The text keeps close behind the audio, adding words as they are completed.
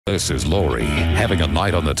This is Laurie, having a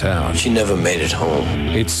night on the town. She never made it home.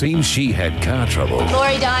 It seems she had car trouble.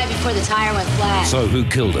 Laurie died before the tire went flat. So who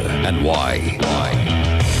killed her and why?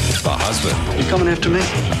 The husband. You coming after me?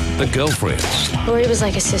 The girlfriend. Laurie was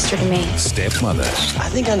like a sister to me. Stepmother. I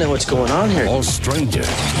think I know what's going on here. Or stranger.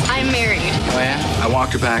 I'm married. Oh, yeah? I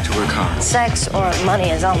walked her back to her car. Sex or money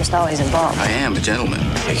is almost always involved. I am a gentleman.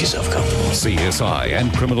 Make yourself comfortable. CSI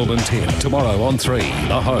and Criminal Intent. Tomorrow on 3,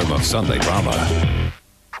 the home of Sunday drama.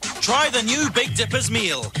 Try the new Big Dippers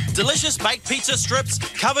meal. Delicious baked pizza strips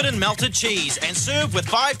covered in melted cheese and served with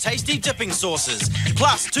 5 tasty dipping sauces.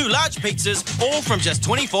 Plus 2 large pizzas, all from just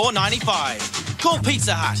 $24.95. Call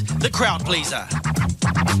Pizza Hut, the crowd pleaser.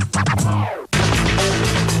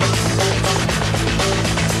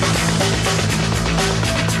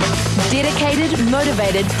 Dedicated,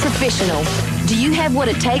 motivated, professional. Do you have what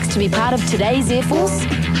it takes to be part of today's Air Force?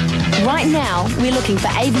 Right now, we're looking for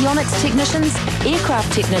avionics technicians,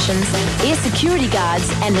 aircraft technicians, air security guards,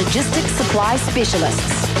 and logistics supply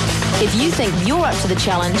specialists. If you think you're up to the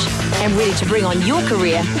challenge and ready to bring on your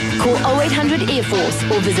career, call 0800 Air Force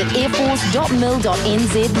or visit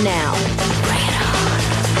airforce.mil.nz now.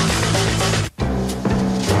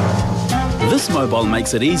 This mobile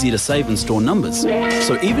makes it easy to save and store numbers,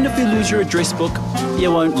 so even if you lose your address book, you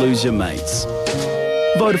won't lose your mates.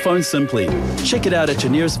 Vodafone Simply. Check it out at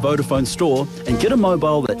your nearest Vodafone store and get a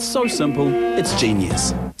mobile that's so simple, it's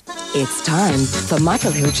genius. It's time for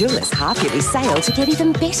Micheal Hill Jeweller's half-yearly sale to get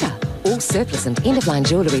even better. All surplus and end-of-line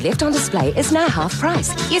jewellery left on display is now half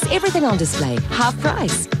price. Yes, everything on display, half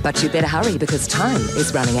price. But you better hurry because time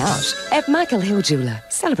is running out. At Micheal Hill Jeweller,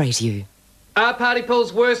 celebrate you. Are party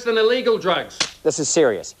pills worse than illegal drugs? This is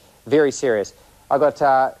serious, very serious. I've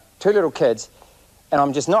got 2 little kids, and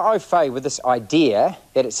I'm just not au fait with this idea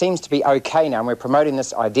that it seems to be okay now, and we're promoting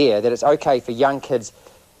this idea that it's okay for young kids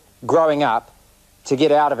growing up to get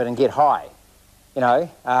out of it and get high. You know,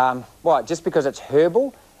 what, just because it's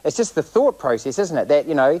herbal? It's just the thought process, isn't it? That,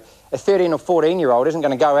 you know, a 13 or 14-year-old isn't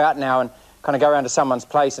going to go out now and kind of go around to someone's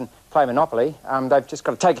place and play Monopoly. They've just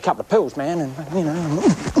got to take a couple of pills, man, and, you know.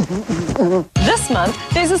 This month,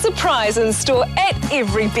 there's a surprise in store at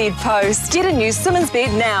every Bedpost. Get a new Simmons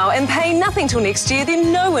bed now and pay nothing till next year,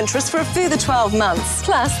 then no interest for a further 12 months.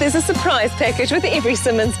 Plus, there's a surprise package with every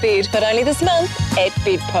Simmons bed, but only this month at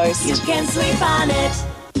Bedpost. You can sleep on it.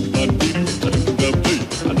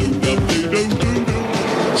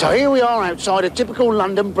 So here we are outside a typical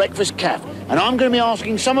London breakfast cafe, and I'm going to be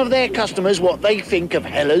asking some of their customers what they think of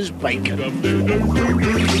Hella's bacon.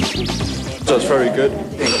 So it's very good.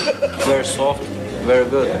 Very soft, very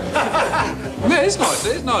good. Yeah, it's nice,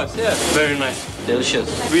 yeah. Very nice, delicious,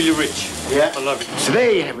 really rich. Yeah. I love it. So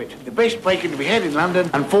there you have it, the best bacon to be had in London.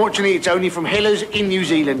 Unfortunately, it's only from Hella's in New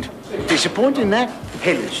Zealand. Disappointing that?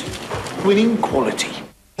 Hella's. Winning quality.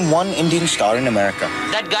 One Indian star in America.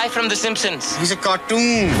 That guy from The Simpsons. He's a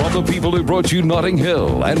cartoon. For the people who brought you Notting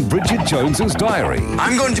Hill and Bridget Jones's Diary.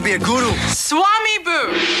 I'm going to be a guru. Swami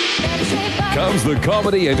Boo. Comes the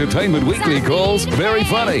Comedy Entertainment Weekly calls Very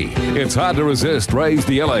Funny. It's hard to resist, raised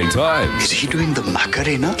the LA Times. Is he doing the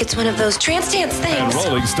Macarena? It's one of those trance dance things. And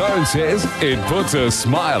Rolling Stone says it puts a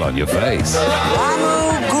smile on your face.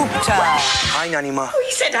 Ramu Gupta. Hi, Nanima. Oh,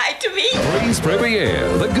 he said hi to me. Three's premiere,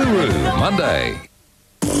 The Guru, Monday.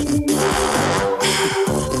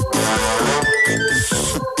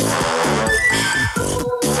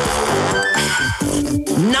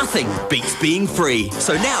 Nothing beats being free.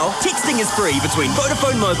 So now, texting is free between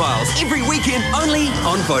Vodafone mobiles every weekend only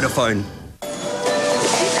on Vodafone.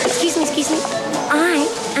 Excuse me. I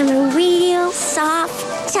am a real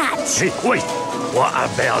soft touch. Hey, wait. What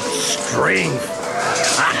about strength?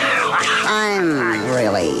 I'm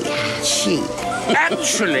really cheap.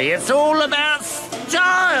 Actually, it's all about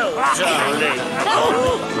style, darling.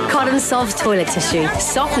 Cotton Soft toilet tissue.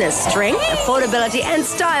 Softness, strength, affordability, and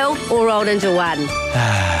style all rolled into one.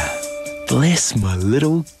 Bless my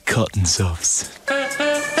little cotton softs.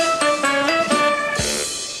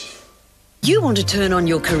 You want to turn on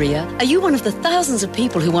your career? Are you one of the thousands of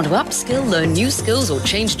people who want to upskill, learn new skills, or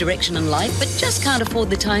change direction in life, but just can't afford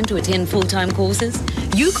the time to attend full-time courses?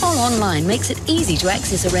 UCol Online makes it easy to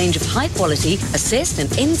access a range of high-quality, assessed and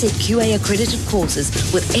NZQA-accredited courses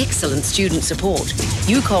with excellent student support.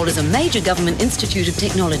 UCol is a major government institute of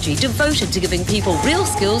technology devoted to giving people real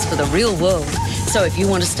skills for the real world. So if you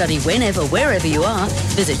want to study whenever, wherever you are,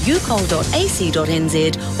 visit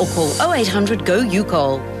ucol.ac.nz or call 0800 GO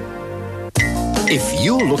UCol. If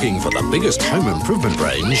you're looking for the biggest home improvement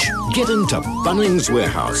range, get into Bunnings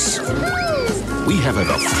Warehouse. We have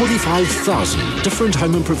over 45,000 different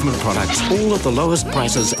home improvement products, all at the lowest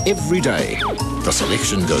prices every day. The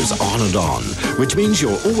selection goes on and on, which means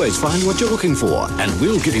you'll always find what you're looking for, and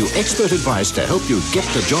we'll give you expert advice to help you get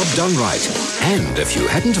the job done right. And if you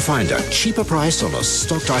happen to find a cheaper price on a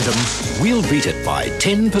stocked item, we'll beat it by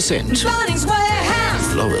 10%. Bunnings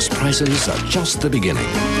Warehouse. Lowest prices are just the beginning.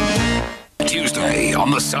 Tuesday on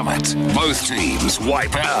the summit, both teams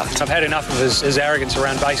wipe out. I've had enough of his arrogance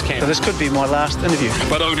around base camp. This could be my last interview.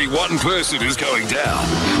 But only one person is going down.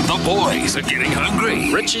 The boys are getting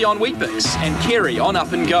hungry. Richie on Weet-Bix and Kerry on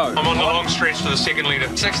Up and Go. I'm on the long stretch for the second leader.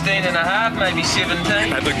 16 and a half, maybe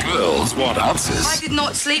 17. And the girls want answers. I did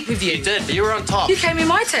not sleep with you. You did, but you were on top. You came in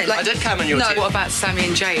my tent. I did come in your tent. No, what about Sammy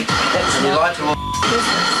and Jade? You lied to all.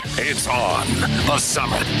 It's on the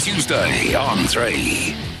summit, Tuesday on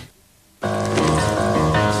 3.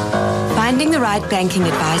 Finding the right banking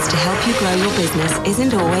advice to help you grow your business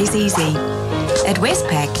isn't always easy. At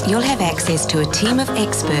Westpac, you'll have access to a team of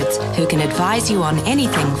experts who can advise you on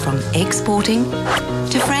anything from exporting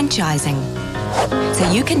to franchising. So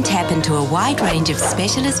you can tap into a wide range of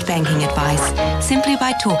specialist banking advice simply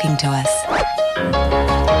by talking to us.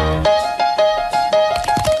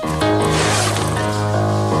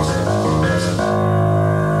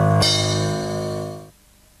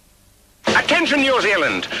 Attention New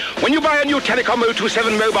Zealand! When you buy a new Telecom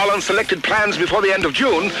 027 mobile on selected plans before the end of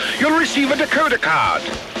June, you'll receive a decoder card.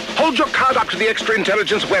 Hold your card up to the Extra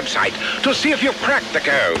Intelligence website to see if you've cracked the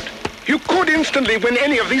code. You could instantly win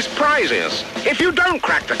any of these prizes. If you don't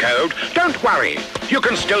crack the code, don't worry. You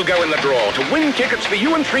can still go in the draw to win tickets for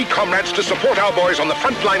you and 3 comrades to support our boys on the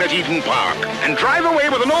front line at Eden Park and drive away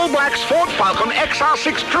with an All Blacks Ford Falcon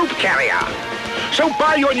XR6 troop carrier. So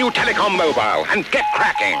buy your new Telecom mobile and get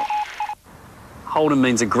cracking. Holden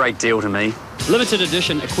means a great deal to me. Limited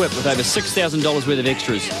edition equipped with over $6,000 worth of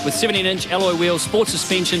extras. With 17-inch alloy wheels, sports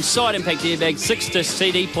suspension, side impact airbag, 6-disc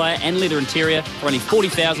CD player and leather interior for only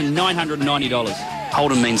 $40,990.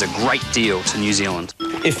 Holden means a great deal to New Zealand.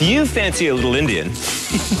 If you fancy a little Indian,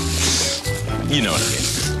 you know what I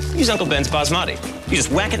mean. Use Uncle Ben's Basmati. You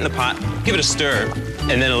just whack it in the pot, give it a stir,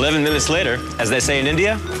 and then 11 minutes later, as they say in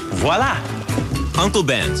India, voila! Uncle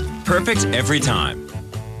Ben's. Perfect every time.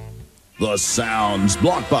 The Sounds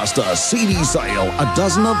Blockbuster CD sale. A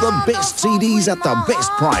dozen of the best CDs at the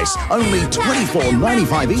best price. Only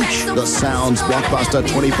 $24.95 each. The Sounds Blockbuster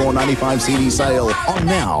 $24.95 CD sale. On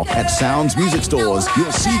now at Sounds Music Stores,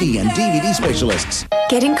 your CD and DVD specialists.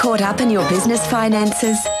 Getting caught up in your business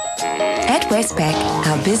finances? At Westpac,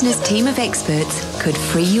 our business team of experts could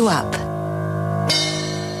free you up.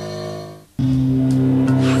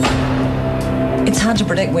 It's hard to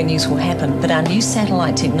predict when news will happen, but our new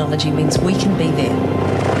satellite technology means we can be there.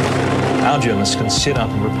 Our journalists can set up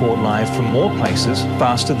and report live from more places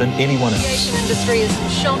faster than anyone else. The industry is in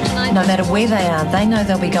shock tonight. No matter where they are, they know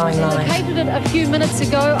they'll be going live. Located it a few minutes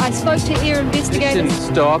ago. I spoke to air investigators.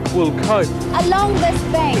 Stock will cope. Along this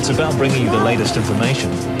bank. It's about bringing you the latest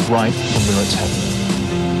information right from where it's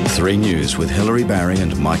happening. 3 News with Hilary Barry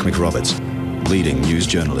and Mike McRoberts, leading news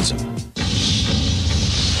journalism.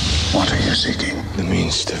 What are you seeking? The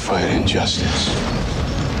means to fight injustice.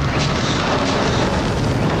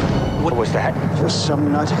 What was that? Just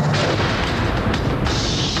some nut.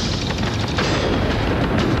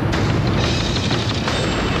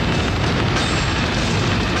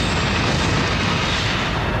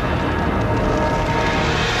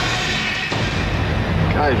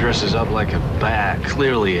 Guy dresses up like a bat,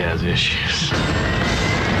 clearly has issues.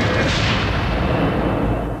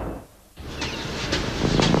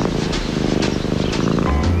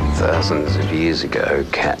 Thousands of years ago,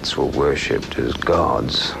 cats were worshipped as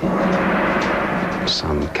gods.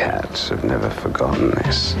 Some cats have never forgotten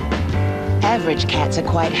this. Average cats are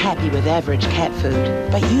quite happy with average cat food,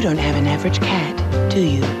 but you don't have an average cat, do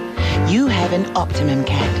you? You have an Optimum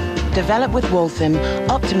cat. Developed with Waltham,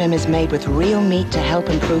 Optimum is made with real meat to help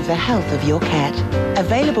improve the health of your cat.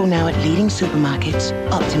 Available now at leading supermarkets.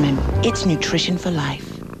 Optimum, it's nutrition for life.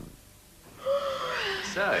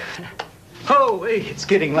 So... Oh, it's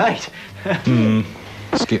getting late.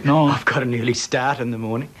 It's getting on. I've got an early start in the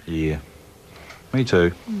morning. Yeah, me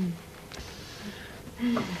too.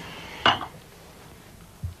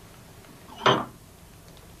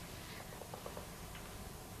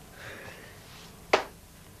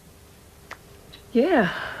 Yeah.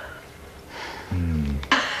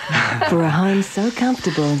 For a home so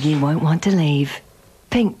comfortable you won't want to leave.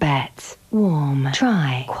 Pink Bats. Warm.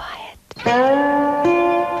 Dry. Quiet.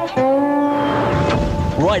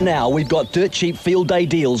 Right now, we've got dirt cheap field day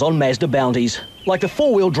deals on Mazda Bounties. Like the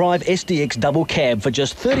 4-wheel drive SDX double cab for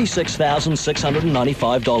just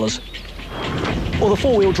 $36,695. Or the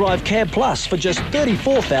four-wheel drive Cab Plus for just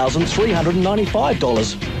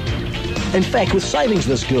 $34,395. In fact, with savings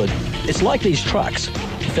this good, it's like these trucks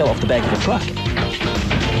fell off the back of a truck.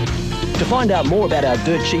 To find out more about our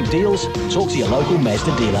dirt cheap deals, talk to your local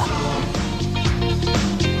Mazda dealer.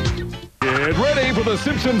 Get ready for The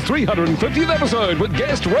Simpsons 350th episode with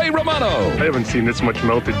guest Ray Romano. I haven't seen this much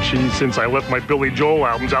melted cheese since I left my Billy Joel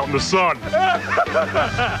albums out in the sun.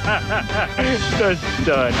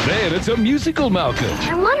 Done. Then it's a musical, Malcolm.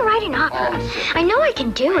 I want to write an opera. I know I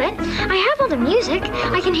can do it. I have all the music.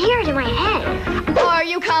 I can hear it in my head. Are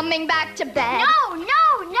you coming back to bed? No, no,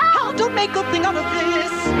 no. How to make a thing out of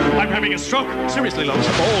this? I'm having a stroke. Seriously, Lois.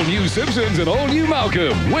 All new Simpsons and all new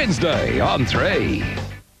Malcolm. Wednesday on 3.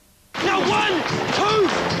 Now 1, 2,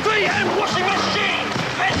 3, and washing machine!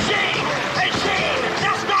 Machine! Machine!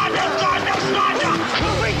 Now start! Now start! Now start! Now!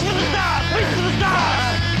 Reach for the stars! Reach for the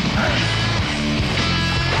stars!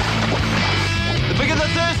 The bigger the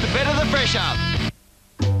thirst, the better the fresh up.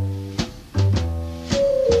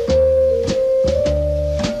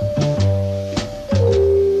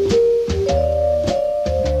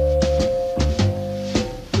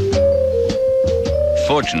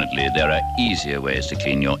 Fortunately, there are easier ways to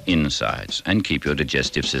clean your insides and keep your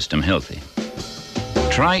digestive system healthy.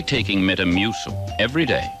 Try taking Metamucil every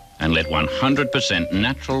day and let 100%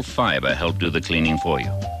 natural fiber help do the cleaning for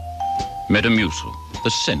you. Metamucil, the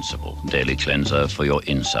sensible daily cleanser for your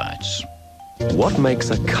insides. What makes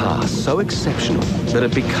a car so exceptional that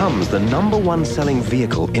it becomes the #1 selling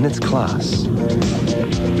vehicle in its class?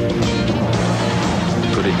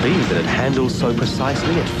 Could it be that it handles so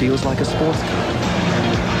precisely it feels like a sports car?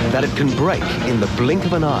 That it can brake in the blink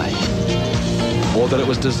of an eye? Or that it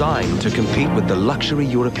was designed to compete with the luxury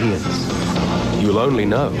Europeans? You'll only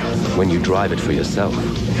know when you drive it for yourself.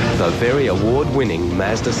 The very award-winning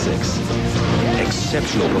Mazda 6.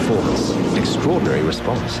 Exceptional performance, extraordinary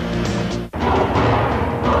response.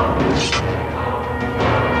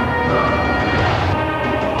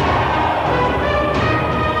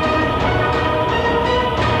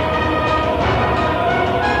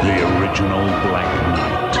 The original Black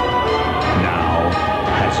Knight now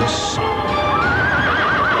has a son.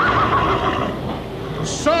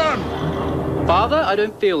 Son! Father, I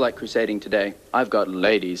don't feel like crusading today. I've got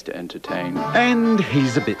ladies to entertain. And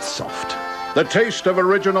he's a bit soft. The taste of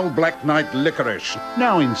original Black Knight licorice,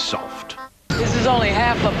 now in soft. This is only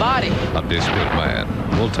half the body. A desperate man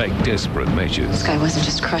will take desperate measures. This guy wasn't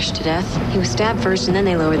just crushed to death. He was stabbed first and then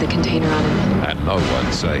they lowered the container on him. And no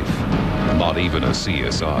one's safe. Not even a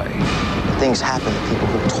CSI. Things happen to people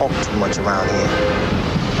who talk too much around here.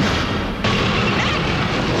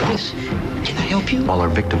 Chris, can I help you? All our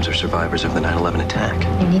victims are survivors of the 9/11 attack.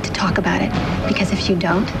 You need to talk about it, because if you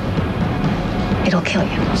don't, it'll kill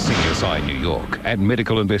you. CSI New York and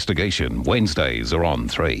Medical Investigation. Wednesdays are on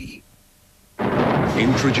 3.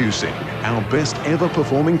 Introducing our best ever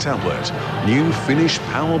performing tablet. New Finish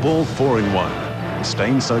Powerball 4-in-1.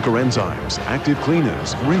 Stain soaker enzymes, active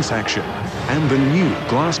cleaners, rinse action, and the new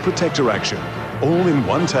glass protector action, all in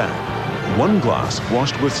one tab. One glass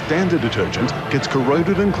washed with standard detergent gets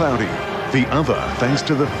corroded and cloudy. The other, thanks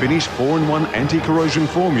to the Finish 4-in-1 anti-corrosion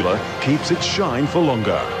formula, keeps its shine for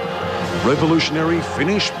longer. Revolutionary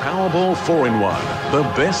Finish Powerball 4-in-1, the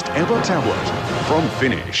best ever tablet from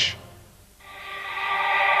Finish.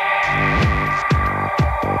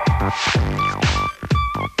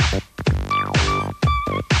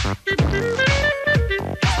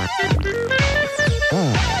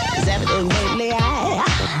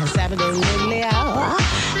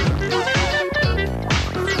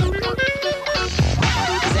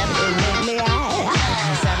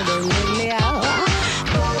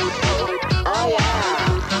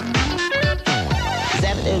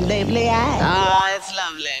 Ah, it's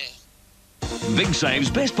lovely. Big Saves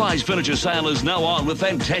Best Buys furniture sale is now on with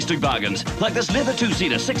fantastic bargains, like this leather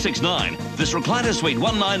two-seater $669, this recliner suite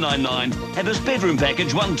 $1999, and this bedroom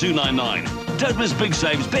package $1299. Don't miss Big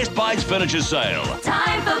Saves Best Buys furniture sale.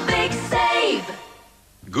 Time for Big Save.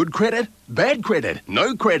 Good credit, bad credit,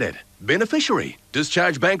 no credit. Beneficiary,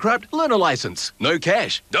 discharge bankrupt, learner license, no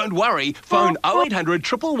cash. Don't worry, phone 0800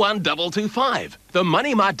 111 225. The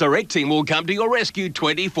Money Mart Direct team will come to your rescue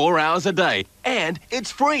 24 hours a day. And it's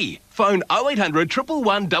free. Phone 0800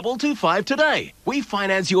 111 225 today. We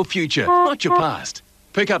finance your future, not your past.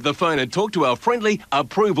 Pick up the phone and talk to our friendly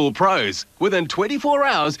approval pros. Within 24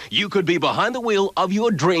 hours, you could be behind the wheel of your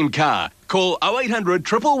dream car. Call 0800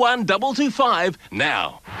 111 225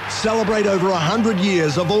 now. Celebrate over 100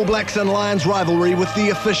 years of All Blacks and Lions rivalry with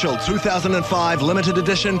the official 2005 limited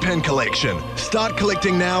edition pin collection. Start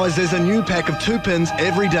collecting now as there's a new pack of 2 pins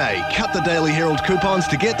every day. Cut the Daily Herald coupons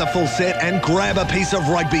to get the full set and grab a piece of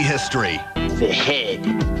rugby history. The head.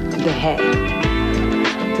 The head.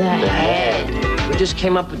 The head. We just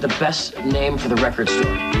came up with the best name for the record store.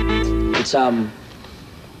 It's,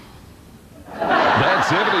 That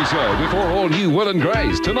 70s Show before all new Will and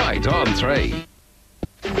Grace tonight on 3.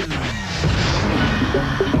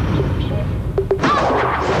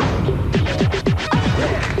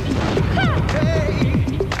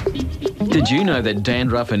 Did you know that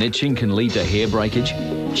dandruff and itching can lead to hair breakage?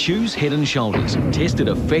 Choose Head & Shoulders, tested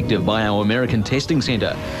effective by our American Testing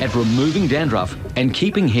Centre at removing dandruff and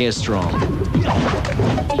keeping hair strong.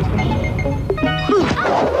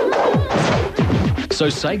 So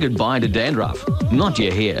say goodbye to dandruff, not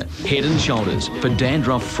your hair. Head & Shoulders for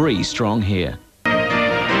dandruff-free strong hair.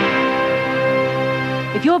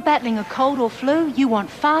 If you're battling a cold or flu, you want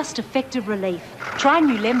fast, effective relief. Try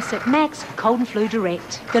new Lemsip Max Cold and Flu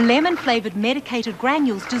Direct. The lemon-flavoured medicated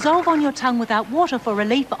granules dissolve on your tongue without water for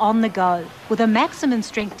relief on the go. With a maximum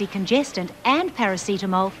strength decongestant and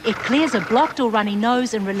paracetamol, it clears a blocked or runny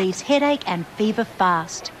nose and relieves headache and fever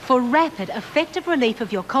fast. For rapid, effective relief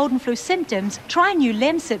of your cold and flu symptoms, try new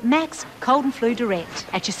Lemsip Max Cold and Flu Direct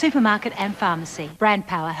at your supermarket and pharmacy. Brand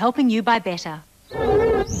power, helping you buy better.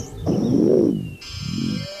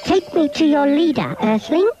 Take me to your leader,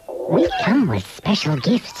 Earthling. We come with special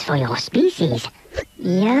gifts for your species.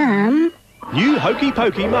 Yum. New Hokey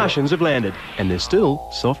Pokey Martians have landed, and they're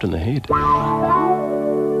still soft in the head.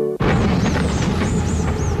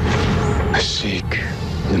 I seek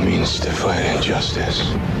the means to fight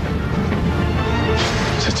injustice,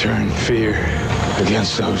 to turn fear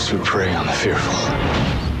against those who prey on the fearful.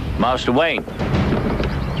 Master Wayne,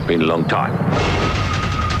 it's been a long time.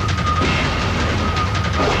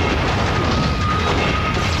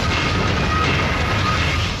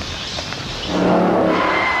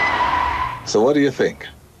 So what do you think?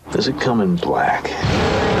 Does it come in black?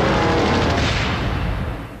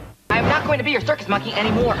 I'm not going to be your circus monkey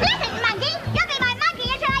anymore. Listen, monkey! You'll be my monkey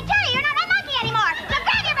until I tell you you're not my monkey anymore! So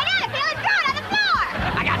grab your banana peel and throw it on the floor!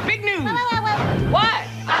 I got big news! Whoa. What?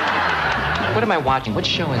 What am I watching? What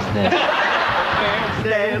show is this?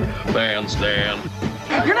 Bandstand.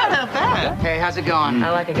 You're not half bad. Hey, how's it going? I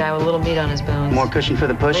like a guy with a little meat on his bones. More cushion for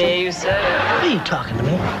the pushing? Yeah, you said it. What are you talking to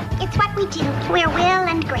me? It's what we do. We're Will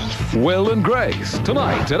and Grace. Will and Grace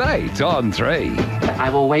tonight at 8 on 3. I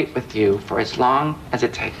will wait with you for as long as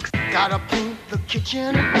it takes. Gotta paint the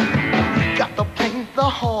kitchen, gotta paint the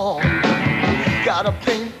hall, gotta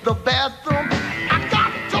paint the bathroom, I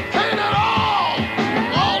got to paint it all!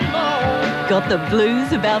 Oh no! Got the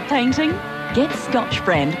blues about painting? Get Scotch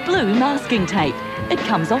Brand Blue Masking Tape. It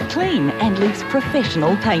comes off clean and leaves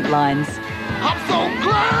professional paint lines. I'm so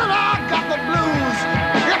glad I got the blues.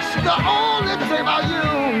 It's the only tape I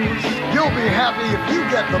use. You'll be happy if you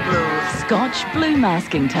get the blues. Scotch Blue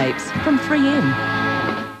Masking Tapes from 3M.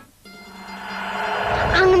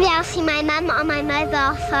 I'm going to be able to see my mum on my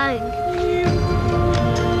mobile phone.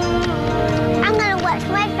 I'm going to watch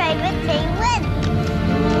my favourite thing win.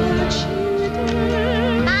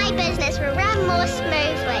 My business will run more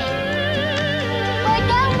smoothly. We're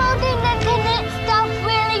downloading the internet stuff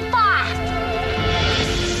really fast.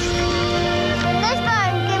 This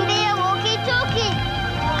phone can be a walkie-talkie.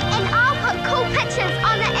 And I'll put cool pictures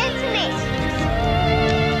on the internet.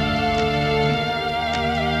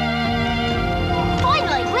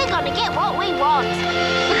 Finally, we're going to get what we want.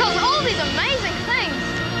 Because of all these amazing things.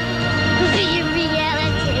 The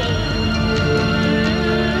reality.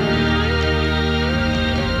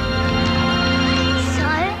 So,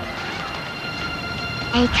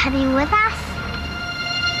 are you coming with us?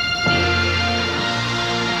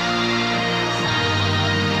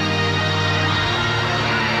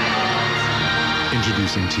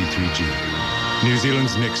 Introducing T3G, New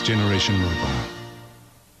Zealand's next generation mobile.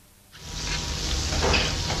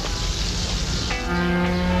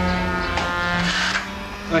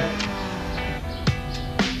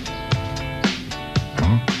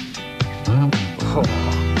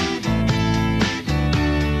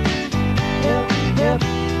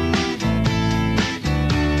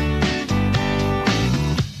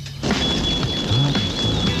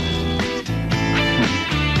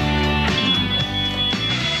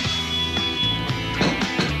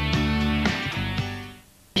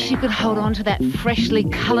 You could hold on to that freshly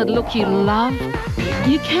coloured look you love.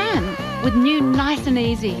 You can with new Nice and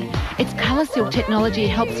Easy. Its colour seal technology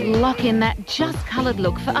helps lock in that just coloured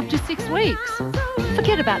look for up to 6 weeks.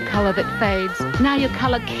 Forget about colour that fades. Now your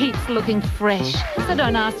colour keeps looking fresh. So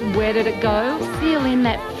don't ask where did it go. Seal in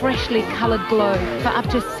that freshly coloured glow for up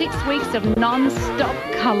to 6 weeks of non-stop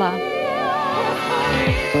colour.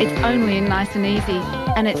 It's only in Nice and Easy,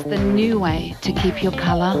 and it's the new way to keep your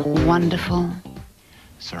colour wonderful.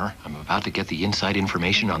 Sir, I'm about to get the inside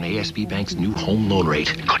information on ASB Bank's new home loan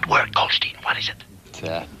rate. Good work, Goldstein. What is it?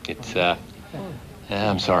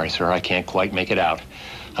 I'm sorry, sir. I can't quite make it out.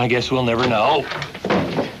 I guess we'll never know.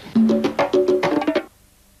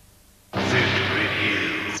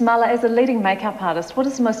 Smala, as a leading makeup artist, what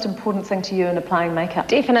is the most important thing to you in applying makeup?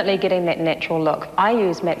 Definitely getting that natural look. I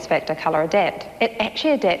use Max Factor Colour Adapt. It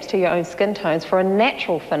actually adapts to your own skin tones for a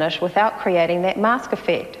natural finish without creating that mask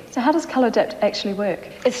effect. So how does Colour Adapt actually work?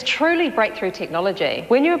 It's truly breakthrough technology.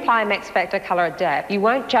 When you apply Max Factor Colour Adapt, you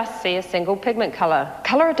won't just see a single pigment colour.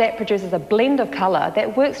 Colour Adapt produces a blend of colour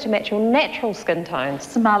that works to match your natural skin tones.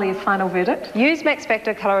 Somali, your final verdict? Use Max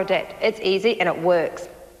Factor Colour Adapt. It's easy and it works.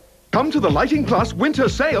 Come to the Lighting Plus winter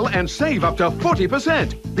sale and save up to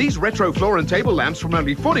 40%. These retro floor and table lamps from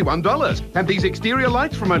only $41 and these exterior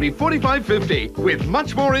lights from only $45.50 with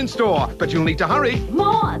much more in store. But you'll need to hurry.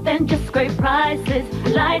 More than just great prices.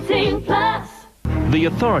 Lighting Plus. The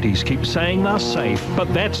authorities keep saying they're safe, but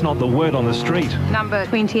that's not the word on the street. Number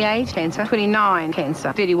 28, cancer. 29,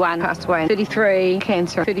 cancer. 31, passed away. 33,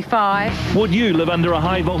 cancer. 35. Would you live under a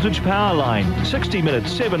high voltage power line? 60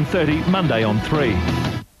 minutes, 7:30, Monday on 3.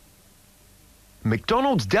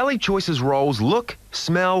 McDonald's Deli Choices rolls look,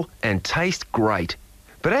 smell and taste great.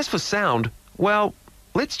 But as for sound, well,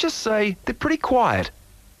 let's just say they're pretty quiet.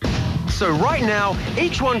 So right now,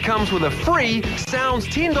 each one comes with a free Sounds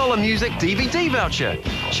 $10 Music DVD voucher.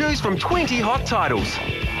 Choose from 20 hot titles.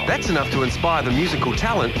 That's enough to inspire the musical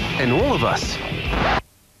talent in all of us.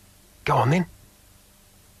 Go on then.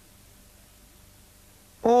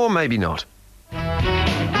 Or maybe not.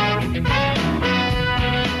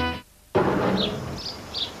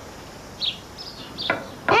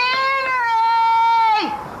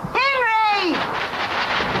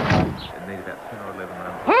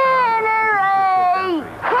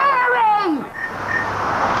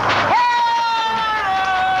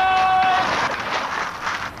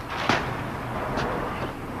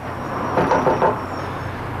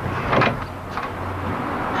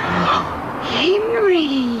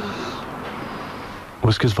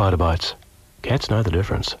 Whiskers Vitabites. Cats know the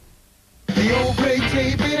difference. The old gray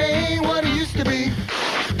tape, it ain't what it used to be.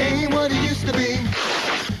 Ain't what it used to be.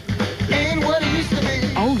 Ain't what it used to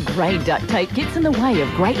be. Old grey duct tape gets in the way of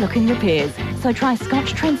great-looking repairs. So try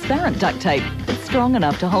Scotch Transparent Duct Tape. It's strong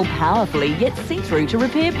enough to hold powerfully, yet see-through to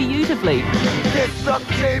repair beautifully. This duct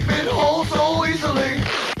tape, it holds so easily.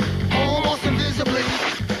 Almost invisibly.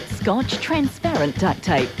 Scotch Transparent Duct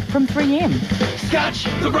Tape from 3M. Scotch,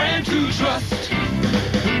 the brand to trust.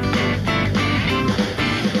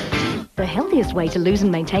 The healthiest way to lose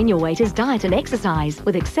and maintain your weight is diet and exercise.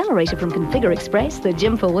 With Accelerator from Configure Express, the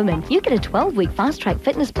gym for women, you get a 12-week fast-track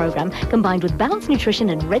fitness program combined with balanced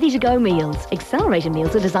nutrition and ready-to-go meals. Accelerator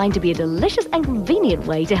meals are designed to be a delicious and convenient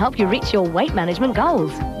way to help you reach your weight management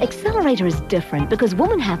goals. Accelerator is different because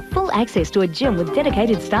women have full access to a gym with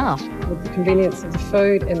dedicated staff. With the convenience of the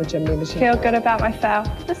food and the gym membership. Feel good about myself.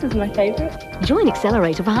 This is my favourite. Join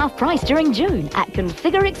Accelerator for half price during June at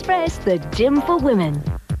Configure Express, the gym for women.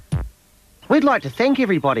 We'd like to thank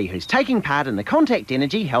everybody who's taking part in the Contact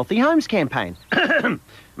Energy Healthy Homes campaign.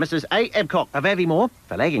 Mrs. A. Abcock of Aviemore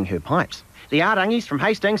for lagging her pipes. The Ardungis from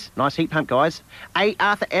Hastings, nice heat pump guys. A.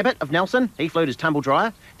 Arthur Abbott of Nelson, he flued his tumble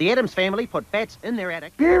dryer. The Adams family put bats in their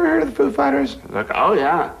attic. You ever heard of the Foo Fighters? Like, oh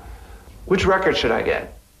yeah. Which record should I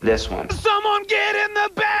get? This one. Someone get in the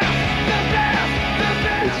back! The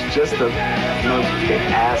back! It's just the most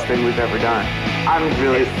kick-ass thing we've ever done. I'm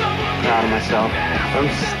really proud of myself. I'm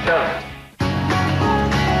stoked.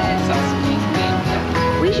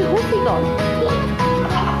 Where's your horsey gone?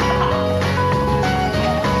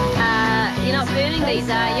 You're not burning these,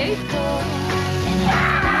 are you?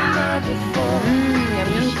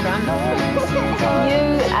 Yum crumbs. You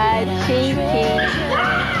are cheeky.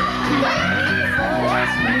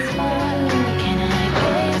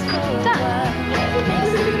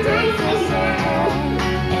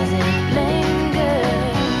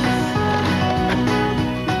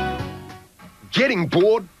 Getting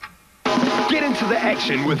bored? Get into the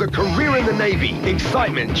action with a career in the Navy.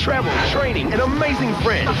 Excitement, travel, training, and amazing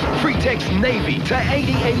friends. Free text Navy to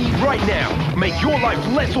 8080 right now. Make your life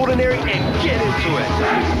less ordinary and get into it.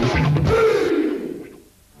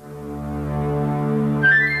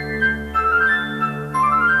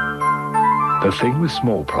 The thing with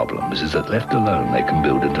small problems is that left alone they can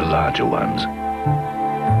build into larger ones.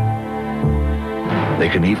 They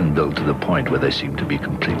can even build to the point where they seem to be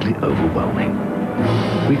completely overwhelming.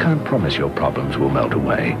 We can't promise your problems will melt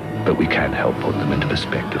away, but we can help put them into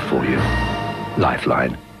perspective for you.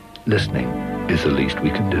 Lifeline. Listening is the least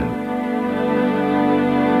we can do.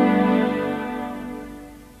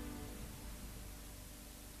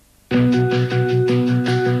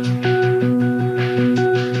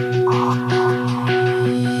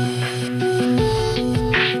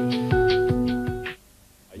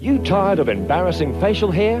 Tired of embarrassing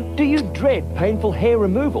facial hair? Do you dread painful hair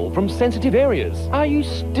removal from sensitive areas? Are you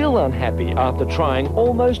still unhappy after trying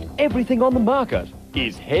almost everything on the market?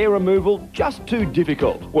 Is hair removal just too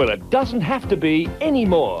difficult? Well, it doesn't have to be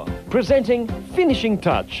anymore. Presenting Finishing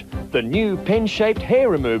Touch, the new pen-shaped hair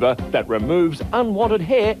remover that removes unwanted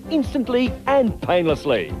hair instantly and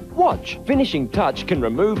painlessly. Watch. Finishing Touch can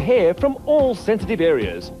remove hair from all sensitive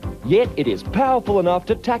areas. Yet it is powerful enough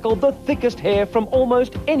to tackle the thickest hair from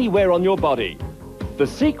almost anywhere on your body. The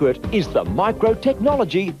secret is the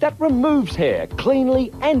micro-technology that removes hair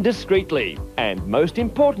cleanly and discreetly. And most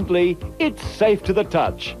importantly, it's safe to the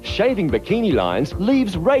touch. Shaving bikini lines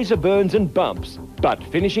leaves razor burns and bumps. But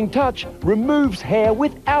Finishing Touch removes hair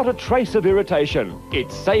without a trace of irritation.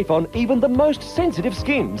 It's safe on even the most sensitive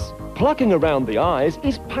skins. Plucking around the eyes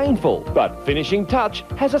is painful, but Finishing Touch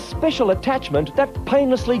has a special attachment that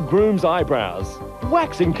painlessly grooms eyebrows.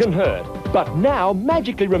 Waxing can hurt, but now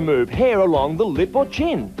magically remove hair along the lip or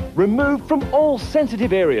chin. Remove from all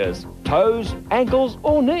sensitive areas, toes, ankles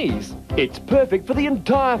or knees. It's perfect for the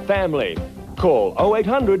entire family. Call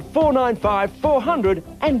 0800 495 400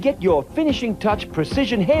 and get your Finishing Touch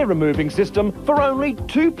precision hair removing system for only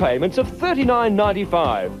 2 payments of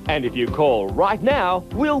 $39.95. And if you call right now,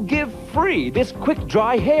 we'll give free this quick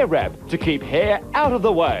dry hair wrap to keep hair out of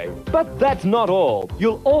the way. But that's not all.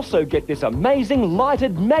 You'll also get this amazing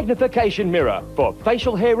lighted magnification mirror for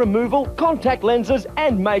facial hair removal, contact lenses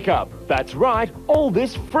and makeup. That's right, all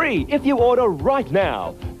this free if you order right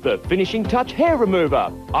now. The Finishing Touch hair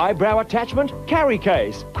remover, eyebrow attachment, carry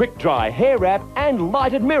case, quick dry hair wrap and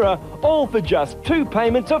lighted mirror, all for just 2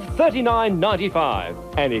 payments of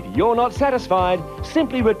 $39.95. And if you're not satisfied,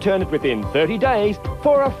 simply return it within 30 days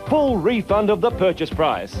for a full refund of the purchase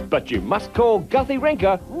price. But you must call Guthrie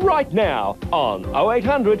Renker right now on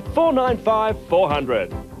 0800 495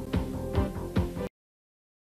 400.